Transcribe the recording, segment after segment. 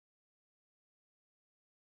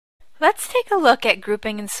Let's take a look at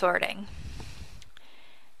grouping and sorting.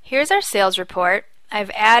 Here's our sales report. I've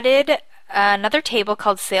added another table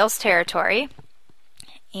called sales territory,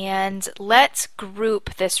 and let's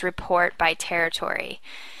group this report by territory.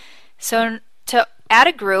 So to add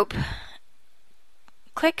a group,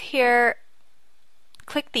 click here,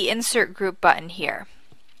 click the Insert Group button here.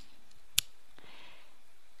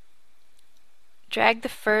 Drag the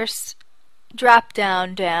first drop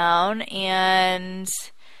down and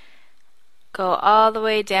go all the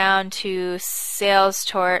way down to Sales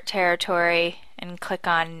Territory and click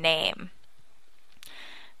on Name.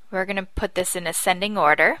 We're going to put this in ascending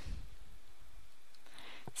order.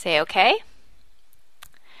 Say OK.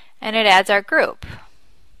 And it adds our group.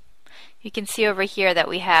 You can see over here that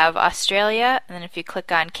we have Australia, and then if you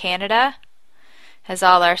click on Canada, has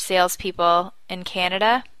all our salespeople in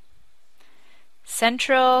Canada,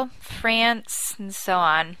 Central, France, and so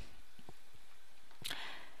on.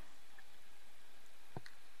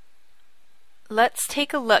 Let's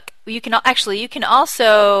take a look. You can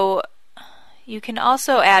also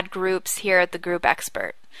add groups here at the Group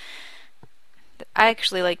Expert. I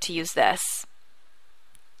actually like to use this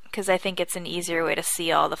because I think it's an easier way to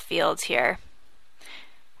see all the fields here.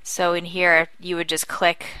 So in here you would just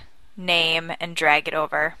click Name and drag it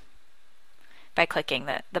over by clicking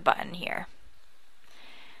the button here.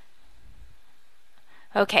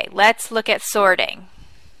 Okay, let's look at sorting.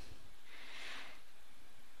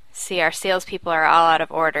 See, our salespeople are all out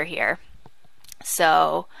of order here.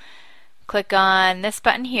 So click on this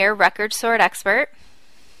button here, Record Sort Expert,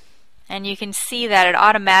 and you can see that it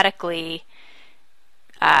automatically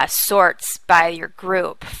sorts by your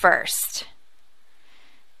group first.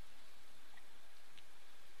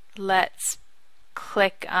 Let's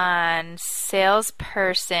click on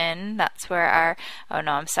Salesperson. That's where our, oh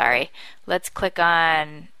no, I'm sorry. Let's click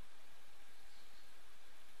on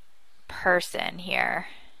Person here.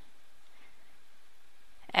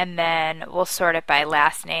 And then we'll sort it by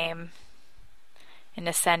last name in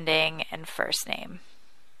ascending and first name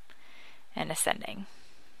in ascending.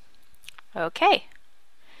 Okay.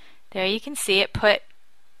 There you can see it put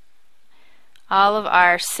all of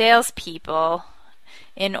our salespeople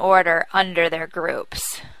in order under their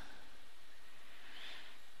groups.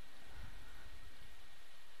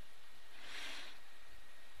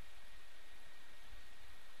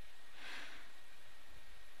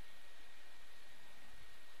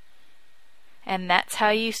 And that's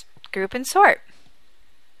how you group and sort.